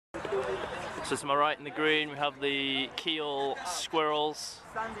So to my right in the green we have the Keele Squirrels.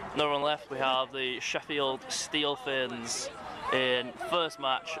 And over on the left we have the Sheffield Steelfins in first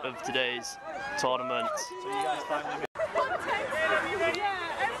match of today's tournament. So you guys finally...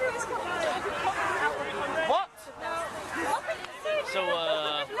 What? So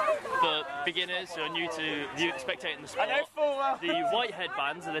for beginners who are new to spectating the sport, the white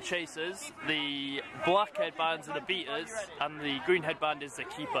headbands are the chasers, the black headbands are the beaters, and the green headband is the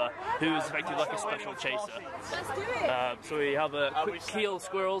keeper, who is effectively like a special chaser. So we have a quick Keele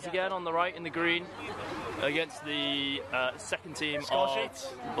Squirrels again on the right in the green against the second team of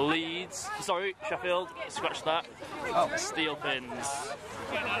Leeds. Sorry, Sheffield. Scratch that. Steelfins.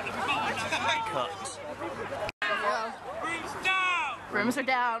 Cut. Rooms are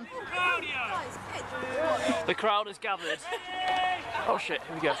down. The crowd has gathered. Oh shit,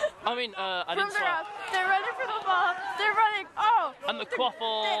 here we go. I mean, I didn't stop. They're running for the ball. They're running. Oh! And the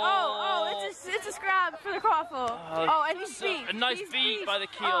quaffle. It's a scrab for the quaffle. And he's beat. A nice beat by the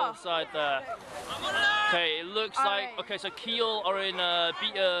Keele side there. Okay, it looks like... Okay, so Keele are in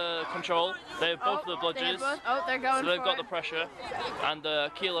beater control. They have both the bludgers. They're going so they've got the pressure. And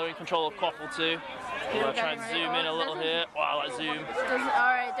Keele are in control of quaffle too. We'll try and zoom in a little here. Wow, that zoom.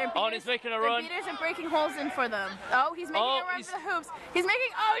 Alright, they're beaters. Oh, and he's making a run. The beaters are breaking holes in for them. Oh, he's making a run for the hoops. He's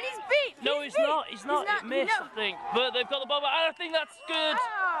making... Oh, and he's beat! No, he's not. He's not. It missed, I think. But they've got the ball back. And I think that's good.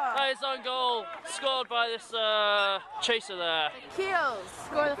 That is on goal. Scored by this chaser there. The Keels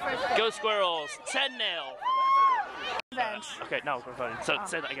score the first goal. Go Squirrels. 10-0. Revenge. Okay, now we're going. So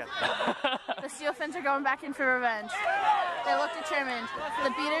say that again. The Steelfins are going back in for revenge. They look determined.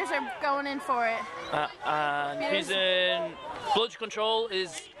 The beaters are going in for it. And he's in bludge control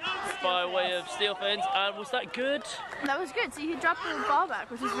is by way of Steelfins. And was that good? That was good. See, he dropped the ball back,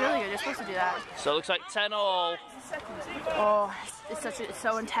 which is really good. You're supposed to do that. So it looks like 10-all. Oh, it's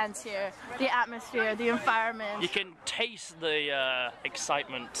so intense here. The atmosphere, the environment. You can taste the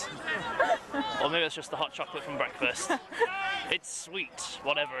excitement. Or maybe it's just the hot chocolate from breakfast. It's sweet,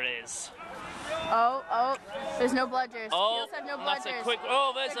 whatever it is. Oh, there's no bludgers. Oh, Keels have no bludgers. That's a quick...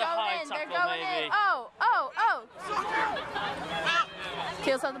 Oh, there's a high tackle maybe.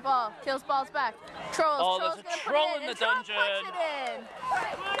 Keels have the ball. Keels ball's back. Trolls. There's a troll in the dungeon.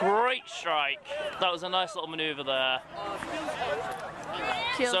 Great strike. That was a nice little manoeuvre there.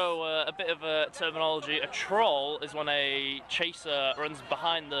 So a bit of a terminology. A troll is when a chaser runs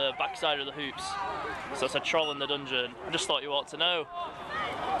behind the backside of the hoops. So it's a troll in the dungeon. I just thought you ought to know.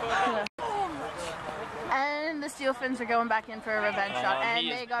 And the Steelfins are going back in for a revenge shot, and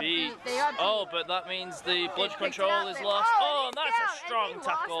they got beat. Oh, but that means the bludge control is lost. Oh, and that's a strong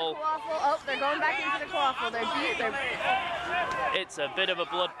tackle. Oh, they're going back into the quaffle. They're beat. It's a bit of a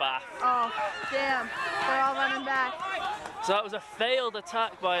bloodbath. Oh, damn. They're all running back. So that was a failed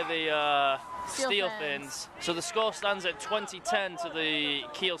attack by the Steelfins. So the score stands at 20-10 to the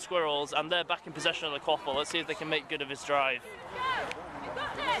Keele Squirrels, and they're back in possession of the quaffle. Let's see if they can make good of his drive.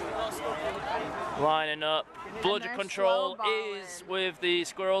 Lining up. Bludger control is with the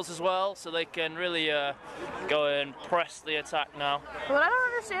Squirrels as well, so they can really go and press the attack now. What I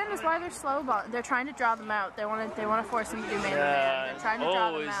don't understand is why they're slow ball. They're trying to draw them out. They want to force them to do man to man. They're trying to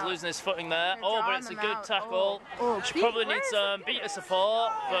draw them out. He's losing his footing there. But it's a good tackle. She probably needs some beater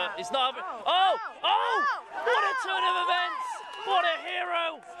support, but he's not having... What a turn of events! What a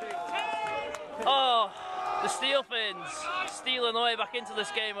hero! Oh, the Steelfins stealing the way back into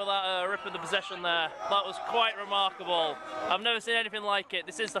this game with that rip of the possession there. That was quite remarkable. I've never seen anything like it.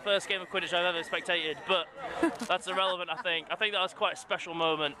 This is the first game of Quidditch I've ever spectated, but that's irrelevant, I think. I think that was quite a special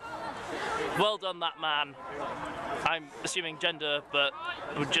moment. Well done, that man. I'm assuming gender, but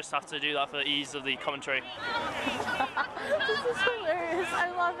we'll just have to do that for the ease of the commentary. This is hilarious.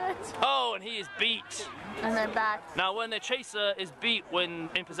 I love it. Oh, and he is beat. And they're back. Now, when the chaser is beat when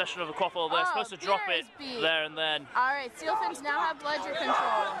in possession of a quaffle, they're supposed to drop it there and then. Alright, Steelfins now have bludger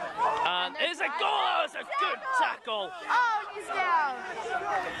control. And it's a goal! That was a good tackle! Oh, he's down!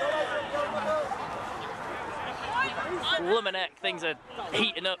 Luminek, things are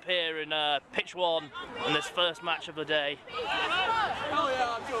heating up here in pitch 1 in this first match of the day.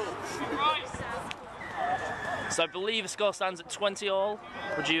 So I believe the score stands at 20-all.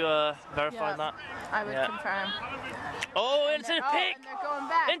 Would you verify that? I would confirm. Oh, it's a pick! And they're going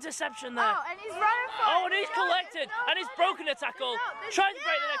back. Interception there. Oh, and he's running for it. Oh, and he's collected, and he's broken a tackle. Trying to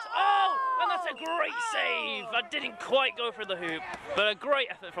break the next. Oh, and that's a great save. That didn't quite go for the hoop, but a great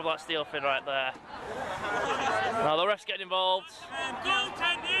effort from that Steelfin right there. Now the ref's getting involved.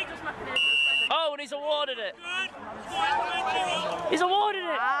 Oh, and he's awarded it. He's awarded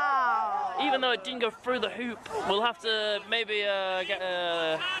it. Wow. even though it didn't go through the hoop. We'll have to maybe get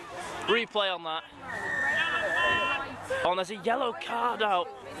a replay on that. Oh, and there's a yellow card out.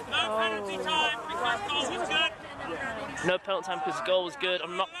 No penalty time because goal was good. No penalty time because goal was good.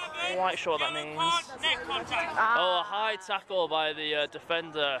 I'm not quite sure what that means. Neck contact. Oh, a high tackle by the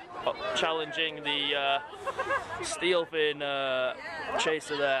defender, challenging the Steelfin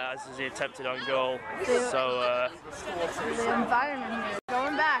chaser there as he attempted on goal. So the environment here.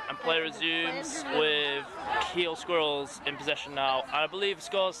 Going back. And play resumes with Keele Squirrels in possession now. I believe the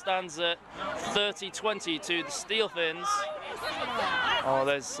score stands at 30-20 to the Steelfins. Oh,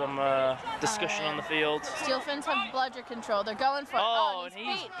 there's some discussion on the field. Steelfins have bludger control. They're going for it. Oh, and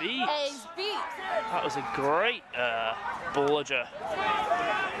he's beat. He's beat. That was a great bludger.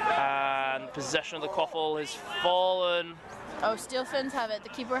 And possession of the quaffle has fallen. Oh, Steelfins have it. The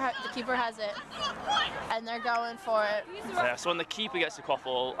keeper has it, and they're going for it. Yeah, so when the keeper gets the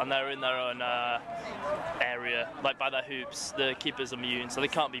quaffle and they're in their own area, like by their hoops, the keeper's immune, so they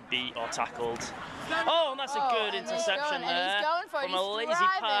can't be beat or tackled. Oh, and that's a good interception there. And he's going for it. From a lazy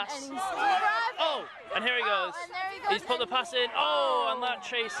pass. And he's oh, and here he goes. And there he goes. He's put the pass in. Oh, and that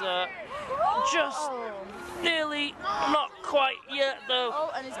chaser just nearly, not quite yet though. Oh,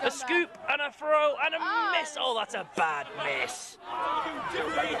 and he's a scoop and a throw and a miss. And oh, that's a bad miss.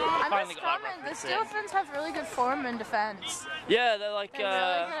 I'm just commenting, the Steelfins have really good form in defense. Yeah, they're like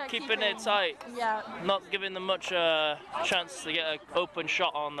really keeping it tight. Yeah. Not giving them much chance to get an open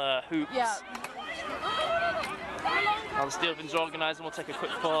shot on the hoops. Yeah. Now the Steelfins are organising. We'll take a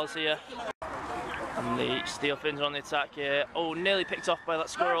quick pause here. And the Steelfins are on the attack here. Oh, nearly picked off by that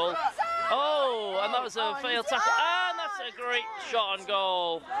squirrel. Oh, and that was a failed tackle. And that's a great shot on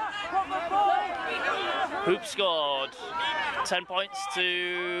goal. Hoop scored. 10 points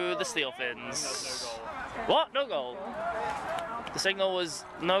to the Steelfins. What? No goal? The signal was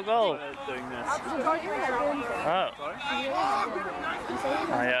no goal. Oh.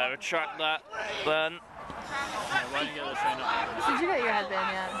 I retract that then. Did you get your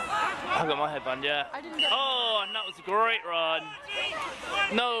headband yet? I got my headband, yeah. I didn't get oh, and that was a great run.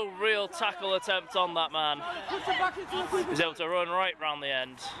 No real tackle attempt on that man. He was able to run right round the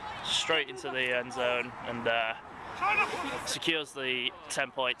end, straight into the end zone, and secures the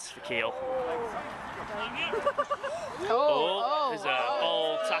 10 points for Keele. There's a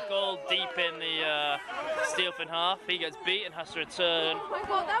bold tackle deep in the Steelfin half. He gets beat and has to return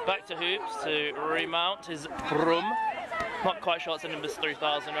back to hoops to remount his broom. Not quite sure it's a numbers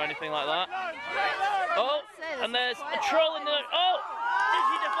 3000 or anything like that. Oh, and there's a troll in the... Oh, did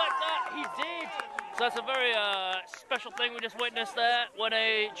he deflect that? He did. So that's a very special thing we just witnessed there. When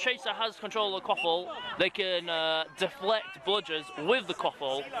a chaser has control of the quaffle, they can deflect bludgers with the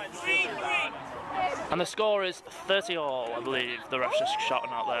quaffle. And the score is 30-all, I believe, the ref's just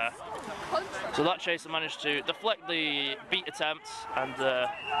shouting out there. So that chaser managed to deflect the beat attempt and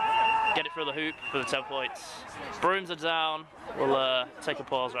get it through the hoop for the 10 points. Brooms are down. We'll take a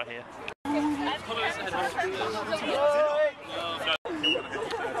pause right here.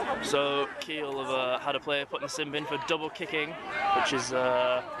 So Keele have had a player put in the sin bin for double kicking, which is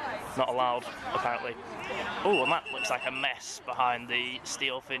not allowed, apparently. Oh, and that looks like a mess behind the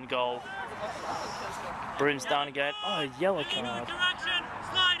Steelfin goal. Broom's down again. Oh, a yellow card.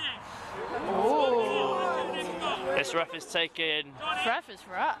 Oh. This ref is taking... Ref is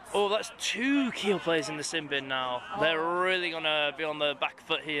rough. Oh, that's 2 Keele players in the sin bin now. They're really going to be on the back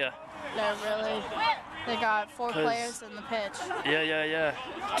foot here. They're really... They got 4 players in the pitch. Yeah.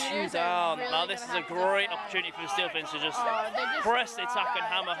 2 down. Really now this is a great opportunity for the Steelfins to just press the attack and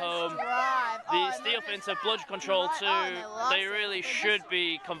hammer home. The Steelfins have bludger control too. They really should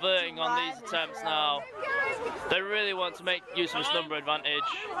be converting on these attempts now. They really want to make use of this number advantage.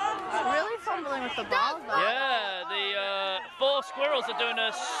 Really fumbling with the ball though. Yeah, the 4 squirrels are doing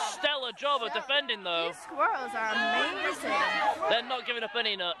a stellar job of defending though. These squirrels are amazing. They're not giving up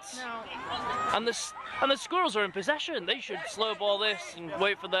any nuts. No. And the squirrels are in possession. They should slow ball this and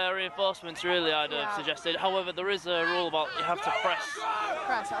wait for their reinforcements, really, I'd have suggested. However, there is a rule about you have to press.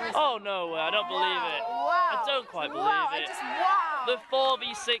 Oh, no way, I don't believe it. Wow. I don't quite believe it. The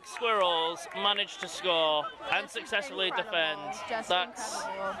 4v6 squirrels managed to score and successfully defend. That's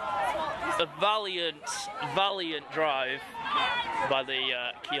a valiant drive by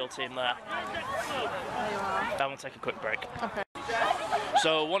the Keele team there. And we'll take a quick break. Okay.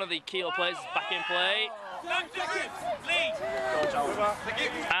 So one of the Keele players is back in play.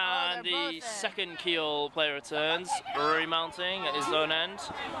 And the second Keele player returns, remounting at his own end.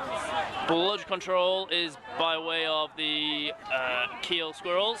 Bludger control is by way of the Keele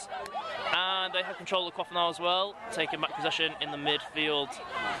Squirrels. And they have control of the quaffle now as well, taking back possession in the midfield.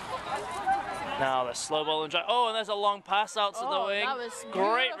 Now they're slow ball and drive. Oh, and there's a long pass out to the wing. That was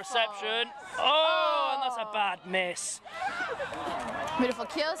Great beautiful. reception. Oh, and that's a bad miss. Beautiful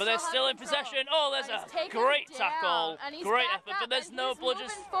kill. But they're still in possession. Oh, there's a great tackle. Great effort, but there's no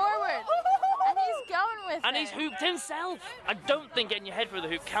bludgers. Forward. And he's going with it. And he's hooped himself. I don't think getting your head through the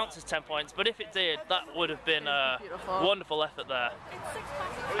hoop counts as 10 points, but if it did, that would have been a wonderful effort there.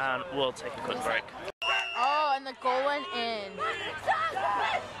 And we'll take a quick break. Oh, and the goal went in.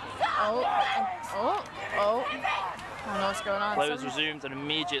 Oh. I don't know what's going on. Play was resumed and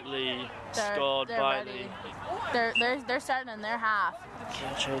immediately scored by ready. They're starting in their half.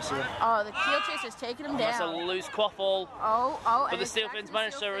 Keele Chaser. Oh, the Keele Chaser's taking them down. That's a loose quaffle. Oh. But the Steelfins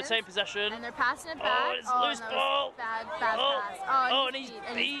managed to retain possession. And they're passing it back. Oh, it's a loose ball. Bad pass. Oh, and he's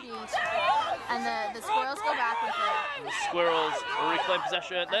beat. And the Squirrels go back with it. The Squirrels reclaim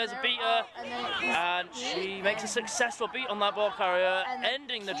possession. There's a beater. And she makes a successful beat on that ball carrier,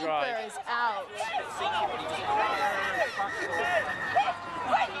 ending the drive. Keeper is out.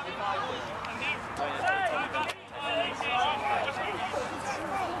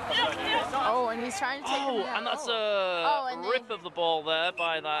 Oh, and he's trying to take him down. And that's a rip of the ball there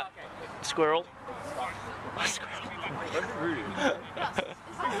by that squirrel.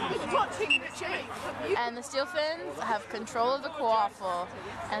 And the Steelfins have control of the quaffle,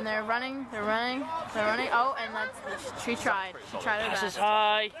 and they're running. Oh, and she tried her best. This is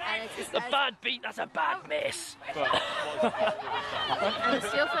high. The bad beat. That's a bad miss. And the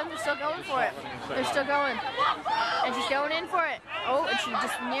Steelfins are still going for it. They're still going, and she's going in for it. Oh, and she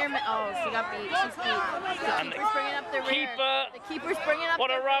just she got beat. She's beat. The keeper's bringing up the rear. The keeper's bringing up. What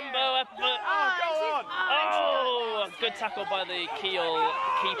a Rambo effort! Oh, good tackle by the Keele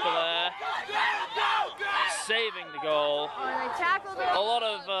keeper there, saving the goal. Oh, and they tackled it. A lot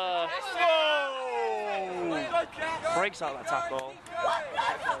of breaks out that tackle.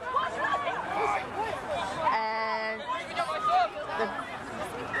 And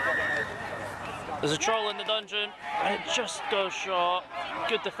there's a troll in the dungeon, and it just goes short.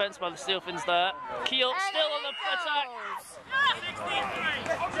 Good defense by the Steelfins there. Keele still on the attack.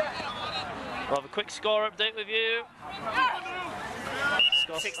 We'll have a quick score update with you.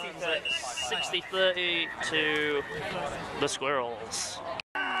 Score 60-30 to the Squirrels.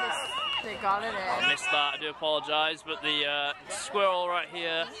 they got it in. Missed that, I do apologise, but the Squirrel right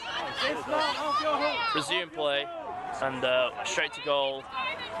here resumed play and straight to goal,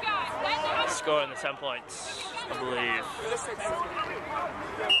 scoring the 10 points, I believe.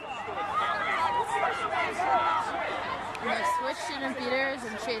 And they switched in beaters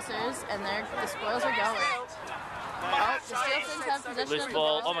and chasers, and the Squirrels are going. Oh, the Steelfins have possession Loose of the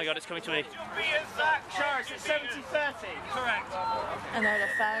ball. ball. Oh my god, it's coming to me. Charles, it's 70-30. Correct. And their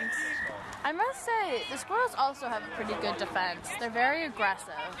defense. I must say, the Squirrels also have a pretty good defense. They're very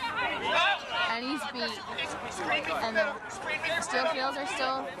aggressive. And he's beat. And the Steelfields are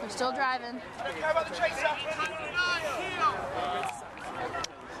still driving.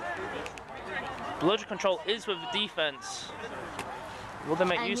 Bludger control is with the defense. Will they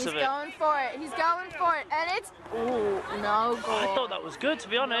make use of it? He's going for it. He's going for it. And it's... Ooh, no goal. I thought that was good, to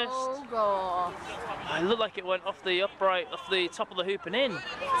be honest. No goal. It looked like it went off the upright, off the top of the hoop and in.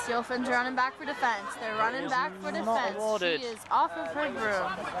 Steelfins are running back for defense. They're running back for defense. Awarded. She is off of her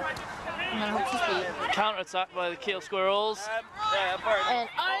broom. And I hope she's beat. Counter-attack by the Keele Squirrels. And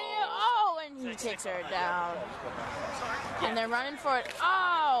and he takes her down. And they're running for it.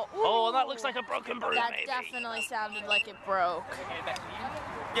 Oh! Ooh. Oh, and that looks like a broken broom, That maybe. definitely sounded like it broke.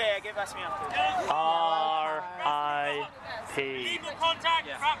 Yeah, give us me after. R.I.P.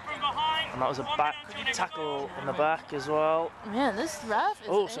 And that was a back tackle in the back as well. Man, this ref is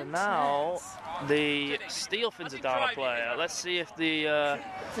Oh, so now the Steelfins are down a player. Let's see if the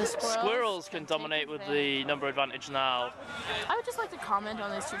Squirrels can dominate with the number advantage now. I would just like to comment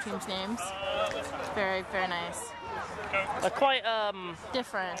on these two teams' names. Very, very nice. They're quite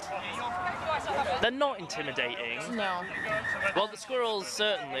different. They're not intimidating. No. Well, the Squirrels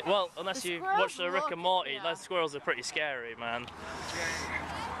certainly. Well, unless you watch the Rick and Morty, those Squirrels are pretty scary, man.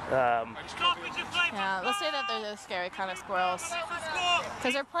 Yeah, let's say that they're the scary kind of Squirrels.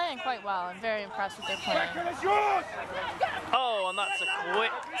 Because they're playing quite well. I'm very impressed with their playing. Oh, and that's a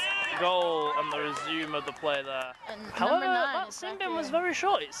quick goal and the resume of the play there. And however, number 9 that Simbin was very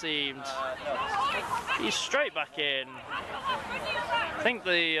short, it seemed. He's straight back in. I think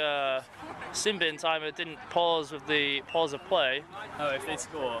the Simbin timer didn't pause with the pause of play. Oh, if they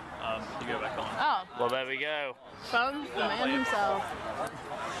score, you go back on. Oh. Well, there we go. From the man himself.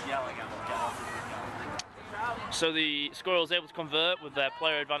 So the Squirrels able to convert with their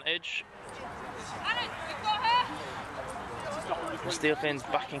player advantage. The Steelfins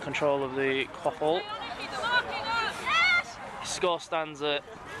back in control of the quaffle. Score stands at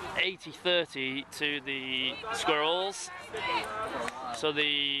 80-30 to the Squirrels. So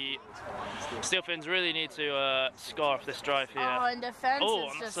the Steelfins really need to score off this drive here. Oh, and defense is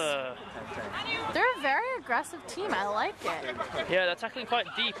and just... that's They're a very aggressive team. I like it. yeah, they're tackling quite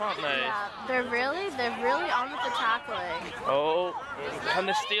deep, aren't they? Yeah, they're really on with the tackling. Oh, can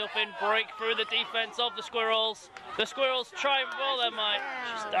the Steelfin break through the defense of the Squirrels? The Squirrels try with all their might.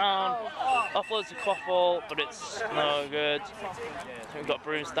 She's down. Offloads the quaffle, but it's no good. We've got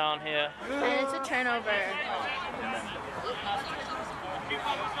Bruce down here. And it's a turnover.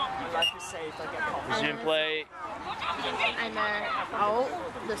 Resume play. And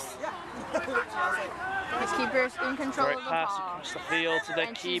this keeper's in control Great of the pass ball. across the field to the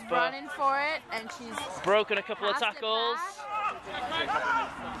And keeper. she's running for it, and she's broken a couple of passed it tackles.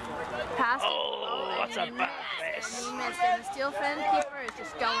 Passed Oh, that's a bad miss. And he missed, and the Steelfin keeper is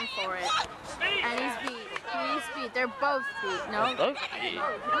just going for it. And he's beat. He's beat. They're both beat. No? Both beat.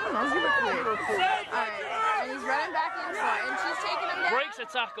 Alright. And he's running back in for it, and she's taking him down. Breaks a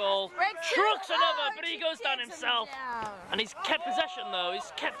tackle. Trucks another, but he goes down himself. And he's kept possession though.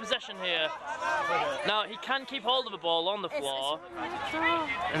 He's kept possession here. Now he can keep hold of the ball on the floor.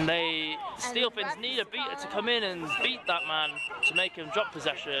 And they Steelfins need a beater to come in and beat that man to make him drop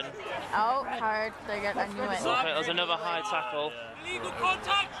possession. Oh, hard. I knew it. Okay, there's another high tackle. Illegal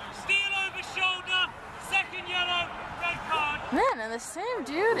contact, steal over shoulder, second yellow, red card. Man, and the same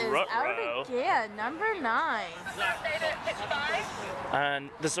dude is Ruh-roh. out again, number 9. And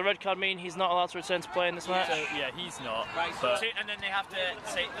does the red card mean he's not allowed to return to play in this match? So, yeah, he's not. But And then they have to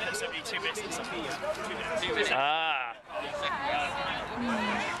say somebody 2 minutes or something. 2 minutes. Ah.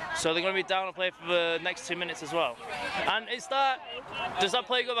 So they're going to be down to play for the next 2 minutes as well. And does that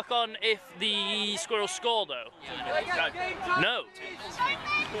play go back on if the Squirrels score though? No.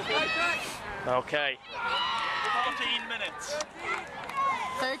 Okay. 14 minutes.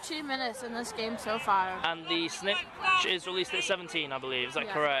 13 minutes in this game so far. And the Snitch is released at 17, I believe. Is that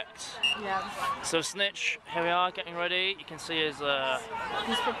correct? Yeah. So Snitch, here we are, getting ready. You can see his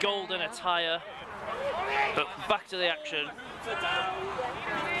golden attire. But back to the action.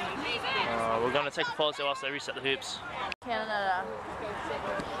 We're going to take a pause here whilst they reset the hoops. Canada.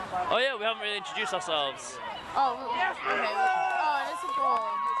 Oh yeah, we haven't really introduced ourselves. Oh, okay. Oh, it is a goal.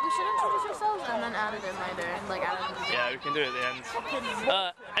 We should introduce ourselves and then add it in later. Like add it in. Yeah, we can do it at the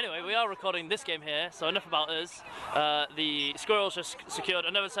end. Anyway, we are recording this game here, so enough about us. The Squirrels just secured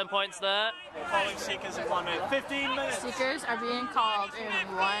another 10 points there. Following Seekers in 1 minute. 15 minutes. Seekers are being called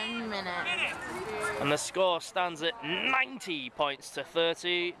in 1 minute. And the score stands at 90 points to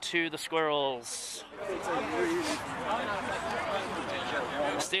 30 to the Squirrels.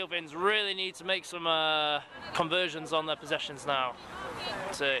 The Steelfins really need to make some conversions on their possessions now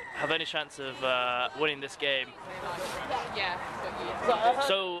to have any chance of winning this game.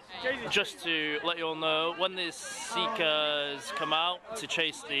 So, just to let you all know, when the Seekers come out to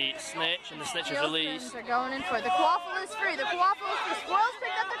chase the Snitch and the Snitch is released... Are going in for it. The quaffle is free. The quaffle is free. Squirrels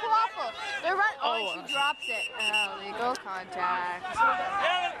picked up the quaffle. They're right. Oh, and she drops it. Illegal contact.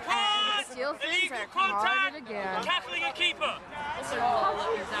 And the Steelfins are carded again. Tackling a keeper.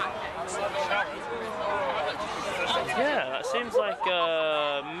 Yeah, that seems like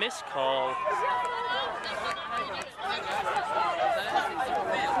a miscall.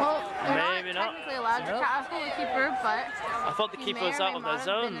 Well, they're Maybe not not. technically allowed to tackle the keeper, but I thought the he keeper may was or out may of not their have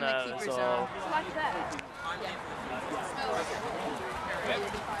zone been in the there, keeper so... zone.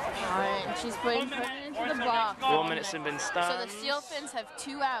 Alright, and she's putting it into the box. 4 minutes in bin So stand. the Steelfins have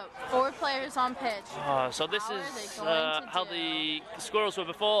 2 out, 4 players on pitch. So this How are is they going to how do? the Squirrels were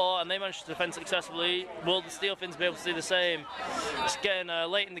before, and they managed to defend successfully. Will the Steelfins be able to do the same? It's getting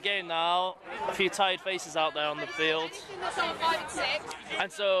late in the game now. A few tired faces out there on the field.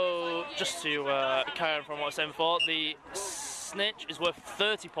 And so, just to carry on from what I was saying before, the Snitch is worth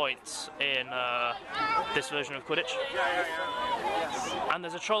 30 points in this version of Quidditch. And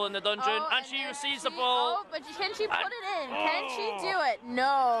there's a troll in the dungeon, and she receives the ball. Oh, but can she put it in? Can she do it?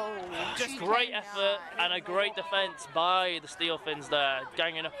 No. Just she great cannot. effort and a great defence by the Steelfins there,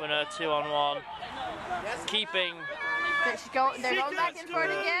 ganging up on a 2-on-1, keeping. They're going back in for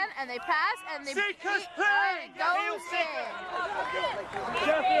it again, and they pass, and they it goes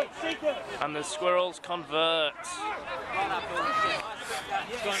in. And the Squirrels convert,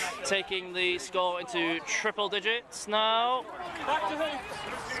 taking the score into triple digits now.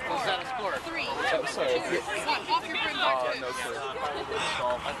 Was that a score? 3. Oh, sorry. 2, 1. Off your bring back 2. No clue.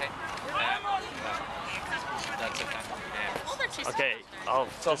 Okay. That's okay. Okay, oh,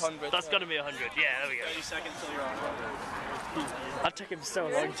 So 100. that's got to be 100. Yeah, there we go. 30 seconds till you're on. That took him so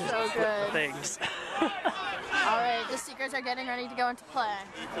long to So flip good. things. Alright, the Seekers are getting ready to go into play.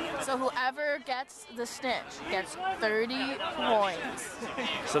 So whoever gets the snitch gets 30 points.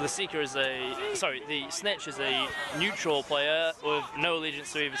 So the Seeker is the Snitch is a neutral player with no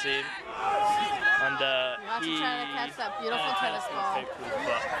allegiance to either team. And Not to try to catch that beautiful tennis ball.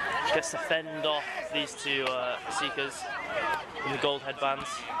 But gets to fend off these two Seekers in the gold headbands.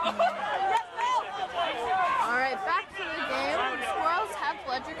 Alright, back to the game. The Squirrels have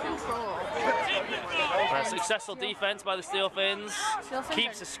ledger control. Successful defense by the Steelfins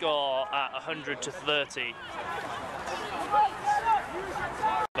keeps the score at 100 to 30.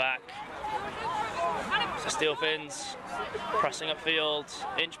 Back. So Steelfins pressing upfield,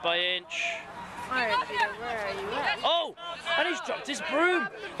 inch by inch. Alright, Peter, where are you at? Oh! And he's dropped his broom!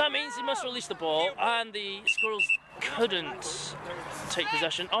 That means he must release the ball, and the Squirrels couldn't take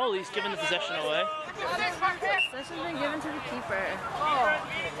possession. Oh, he's given the possession away. Possession's been given to the keeper. Well,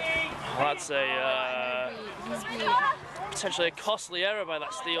 that's a potentially a costly error by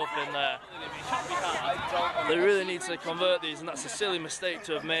that Steelfin there. They really need to convert these, and that's a silly mistake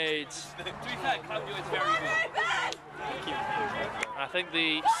to have made. I think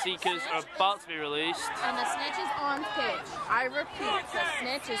the Seekers are about to be released. And the snitch is on pitch. I repeat, the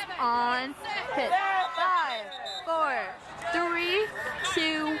snitch is on pitch. 5, 4, 3,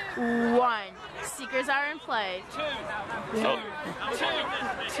 2, 1. Seekers are in play. Oh.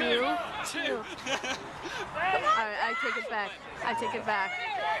 2. Alright, I take it back. I take it back.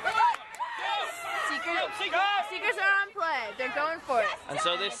 Seekers are on play. They're going for it. And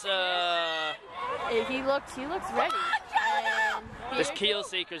so this He looks ready. And this Keele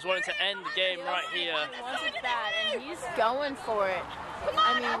Seekers wanted to end the game right here. He wants it bad, and he's going for it.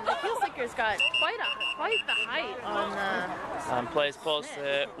 I mean, the Keele Seekers got quite the height on the... And players paused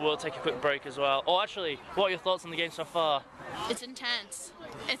here. We'll take a quick break as well. Oh, actually, what are your thoughts on the game so far? It's intense.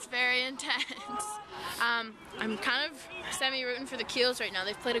 It's very intense. I'm kind of semi-rooting for the Keels right now.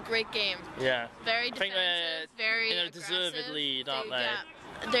 They've played a great game. Yeah. Very I think defensive, very in a aggressive. deserved lead, aren't they? Yeah.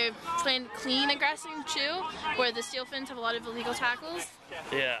 They're playing clean aggressing too, where the Steelfins have a lot of illegal tackles.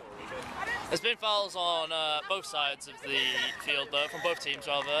 Yeah. There's been fouls on both sides of the field, though, from both teams,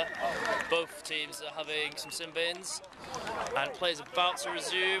 rather. Both teams are having some sin bins, and play's about to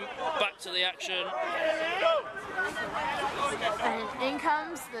resume. Back to the action. And in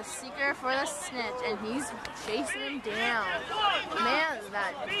comes the Seeker for the snitch, and he's chasing him down. Man,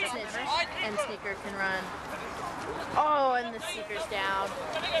 that snitch and Seeker can run. Oh, and the Seeker's down.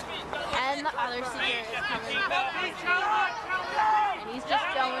 And the other Seeker is coming. And he's just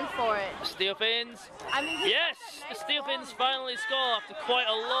going for it. Steelfins. I mean, Yes! The Steelfins finally score after quite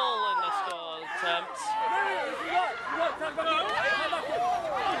a lull in the score attempts.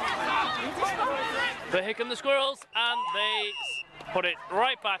 But here come the Squirrels, and they put it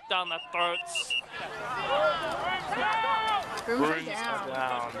right back down their throats. Brooms are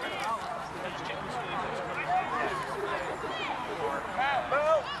down.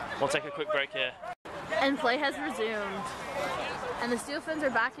 We'll take a quick break here. And play has resumed. And the Steelfins are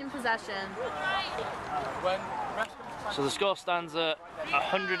back in possession. So the score stands at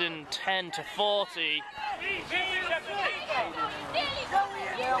 110 to 40.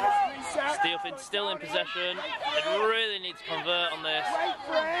 Steelfins still in possession. They really need to convert on this.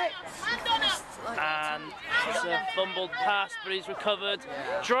 And it's a fumbled pass, but he's recovered.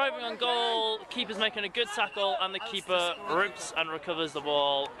 Driving on goal, keeper's making a good tackle, and the keeper rips and recovers the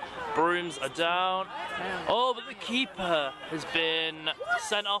ball. Brooms are down. Oh, but the keeper has been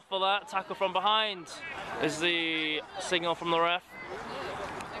sent off for that. Tackle from behind is the signal from the ref.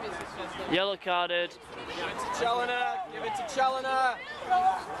 Yellow carded. Give it to Challoner. Give it to Challoner.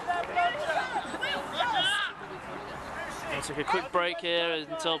 We'll take a quick break here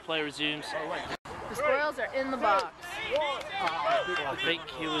until play resumes. The Squirrels are in the box. I think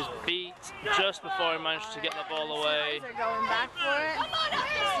he was beat just before he managed to get the ball away. Seekers are going back for it. The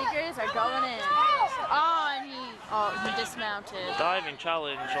Seekers are going in. Oh, and he dismounted. Diving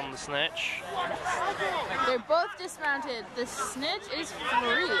challenge on the snitch. They're both dismounted. The snitch is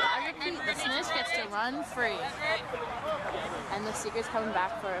free. I repeat, the snitch gets to run free. And the Seeker's coming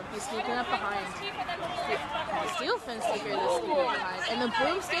back for him. He's sneaking up behind. The Steelfin Seeker is sneaking behind. And the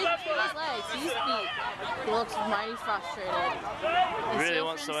broom stays between his legs. He's beat. He looks mighty frustrated. He really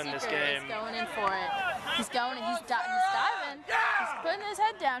wants to win this game. He's going in for it. He's going and he's diving. He's putting his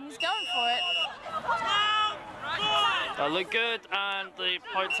head down. He's going for it. That looked good, and the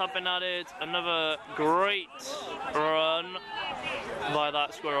points have been added. Another great run by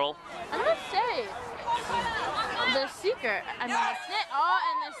that Squirrel. I'm gonna say the Seeker. I mean the snitch. Oh,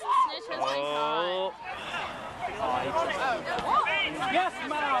 and the snitch has been caught. Yes,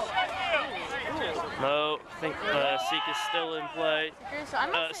 Mal! No, I think Seeker's still in play. So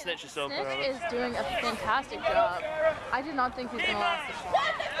I'm not saying Snitch is still in Snitch play. is doing a fantastic job. I did not think he was going to last this long.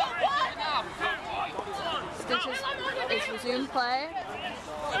 Snitch is resumed play.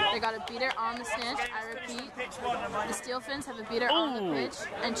 They got a beater on the Snitch. I repeat, the Steelfins have a beater on the pitch,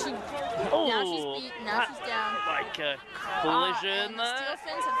 and now she's beat. Now she's down. Like a collision And the there.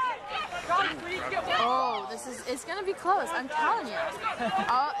 Steelfins have. Oh, it's gonna be close. I'm telling you.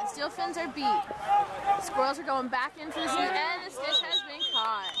 Oh, Steelfins are beat. Squirrels are going back into the Snitch, and the Snitch has been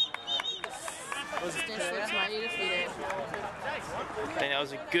caught. The Snitch looks mighty defeated. I think that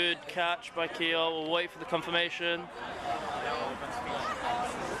was a good catch by Keele. We'll wait for the confirmation.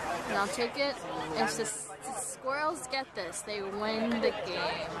 And I'll take it. If the Squirrels get this, they win the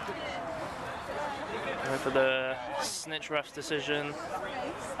game. Wait for the Snitch ref's decision.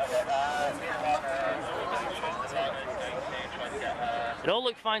 It all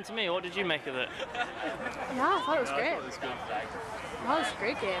looked fine to me. What did you make of it? Yeah, I thought it was great. That was a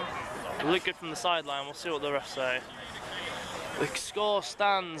great game. It looked good from the sideline. We'll see what the refs say. The score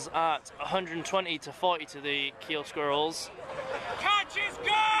stands at 120 to 40 to the Keele Squirrels. Catch is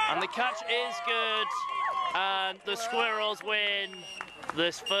good! And the catch is good. And the Squirrels win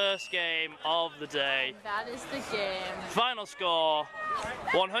this first game of the day. That is the game. Final score,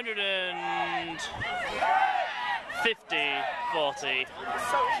 150-40.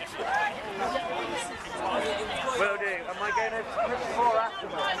 Will do. Am I going to push for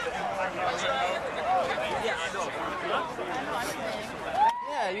afterwards?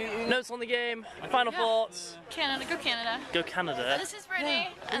 Yeah, you Notes on the game, final thoughts. Canada, go Canada. Go Canada. This is Brittany,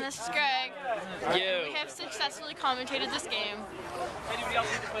 and this is Greg. You. We have successfully commentated this game.